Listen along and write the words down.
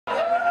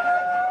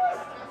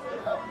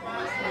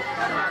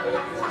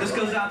This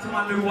goes out to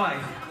my new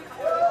wife.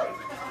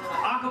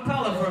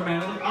 Acapella for a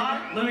minute.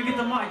 Let me get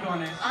the mic on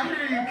this. I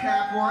hear you,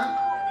 CAPONE.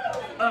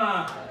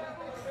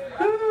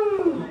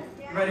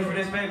 Ready for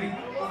this, baby?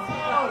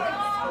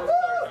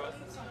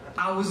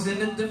 I was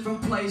in a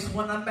different place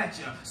when I met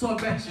you, so I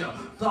bet you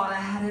thought I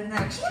had an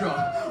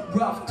extra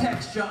rough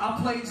texture. I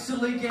played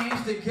silly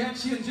games to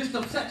get you, just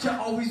upset you.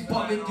 Always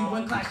bugging you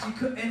in class, you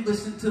couldn't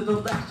listen to the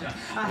lecture.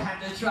 I had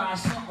to try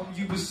something,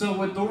 you were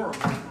so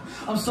adorable.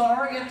 I'm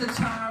sorry at the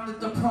time that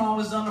the prom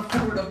was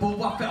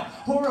unaffordable. I felt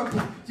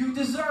horrible, you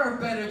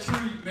deserve better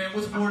treatment.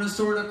 Was more than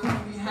sort of cool,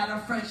 we had a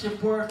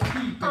friendship worth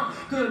keeping.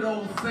 Good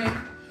old fate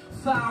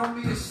found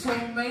me a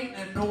soulmate,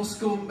 an old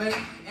schoolmate,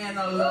 and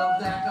I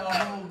love that the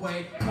whole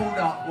way. Hold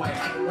up, wait,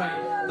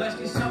 let's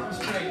get something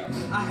straight.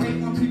 I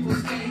hate when people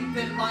say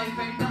that life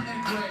ain't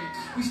nothing great.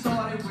 We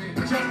started with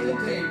just a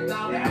date,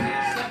 now we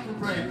can't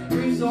separate.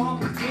 Dreams on,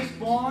 cause this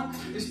bond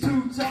is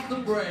too tough to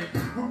break.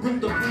 We're in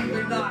the room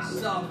and not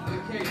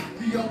suffocate.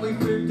 The only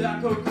thing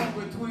that could come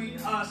between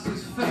us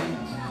is fate.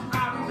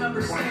 I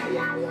remember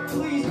saying,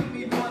 please give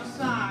me one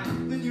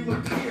sign. Then you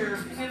appeared,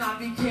 and I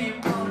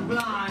became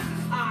blind.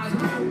 I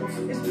knew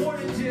it's more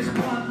than just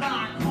one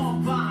line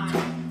combined.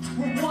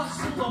 We're one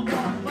syllable,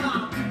 one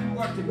line. We can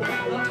work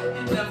together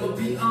and never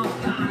be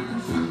unkind.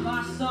 You shoot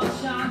my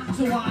sunshine,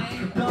 so I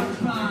ain't done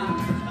trying.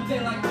 A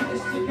day like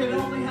this, it could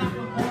only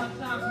happen one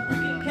time. So we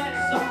can catch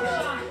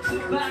sunshine,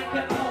 sit back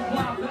and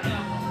unwind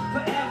forever.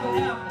 Forever,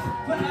 ever,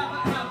 forever,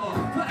 ever,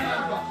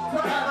 forever,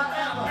 forever,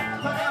 ever,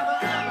 forever,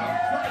 ever,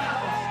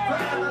 forever,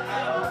 forever,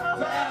 ever,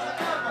 forever,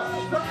 ever,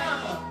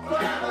 forever,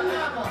 forever,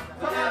 ever,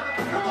 forever,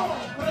 come on,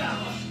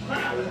 forever.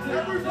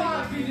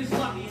 Everybody be this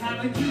lucky,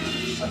 having you,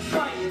 a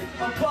train,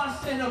 a bus,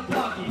 and a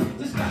buggy.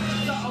 This got me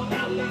something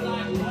out there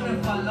like, what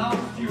if I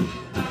lost you?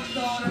 After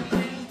all the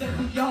things that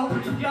we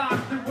already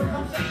got, then we're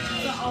gonna say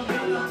something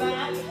real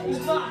bad.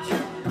 It's not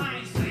true, I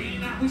ain't saying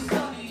that we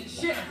sunny and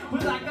shit,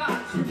 but I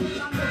got you.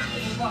 I'm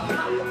looking for a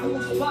hot,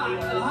 cool spot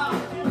to hop.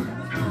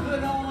 Let's move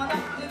it on up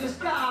to the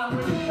sky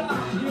where we got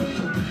you.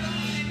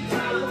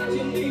 Anytime that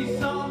you need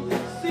some,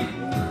 see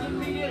me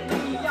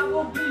immediately, I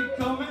will be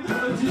coming.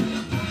 Cause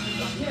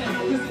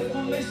it's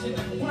my mission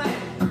and plan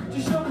to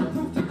show the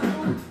proof to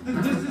crew that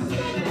this is it,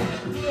 man.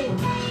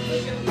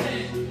 Look at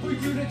that, for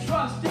you to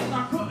trust in, I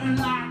couldn't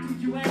lie to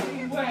you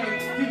anyway.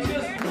 You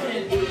just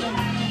win.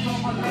 From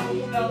a low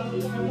note,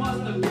 it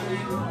must have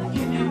been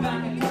getting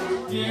back in touch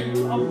again.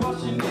 I'm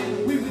rushing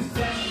in. We was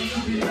destined to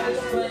be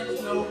best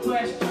friends, no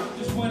question.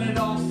 Just when it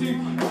all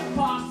seemed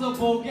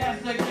impossible,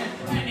 guess again.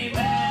 Any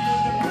man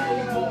with a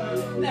pretty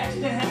woman next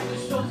to him, the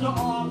shoulders are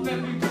off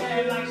every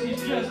day like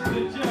she's just a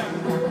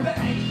gem. There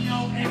ain't no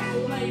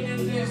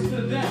explaining this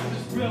to them.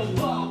 It's real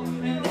love,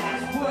 and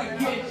that's what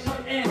gets you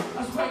in.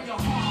 That's where your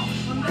heart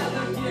will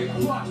never get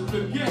crushed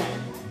again.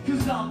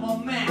 Cause I'm a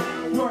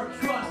man worth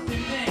trusting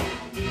in.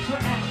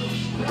 Forever,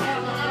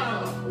 forever,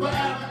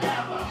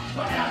 ever,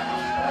 forever,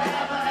 ever,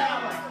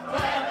 forever,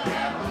 forever,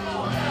 ever, forever, ever,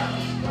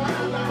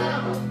 forever, forever,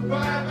 ever,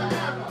 forever,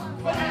 ever,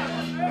 forever.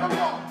 Come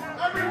on,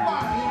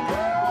 everybody.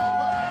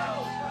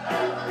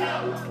 Forever,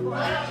 ever,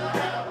 forever,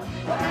 ever,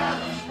 forever,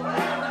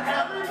 forever,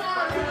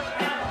 everybody.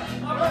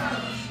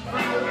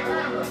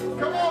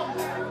 Come on,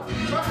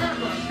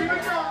 forever, keep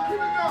it going,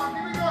 keep it going,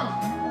 keep it going.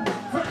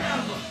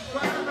 Forever,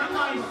 forever. That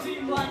might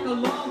seem like a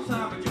long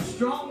time, but you're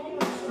strong,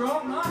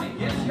 honey.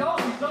 Yes, y'all,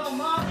 you don't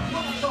mind.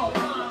 What I call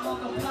mine,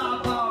 multiply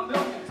by a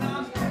million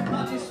times.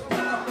 Not just spit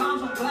up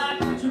rhymes, I'm glad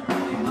that you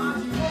really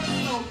mind. You look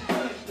so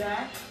good,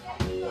 Dad.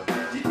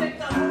 You take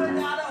the hood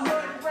out of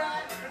hood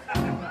rat.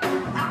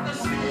 After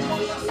school,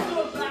 once I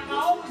stood back, I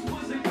always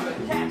was a good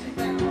catch. You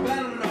think you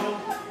better know,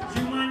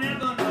 you might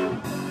never know.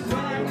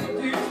 Where I get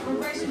the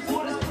inspiration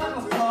for this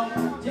clever flow,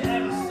 you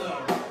ever so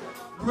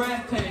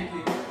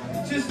breathtaking.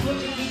 Just look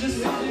at the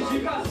decisions you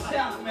got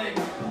self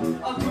making.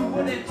 I'll do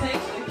what it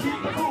takes to keep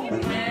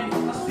moving, man.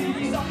 I see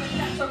these other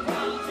cats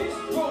around, just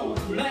roll,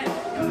 man.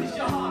 Cause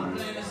your heart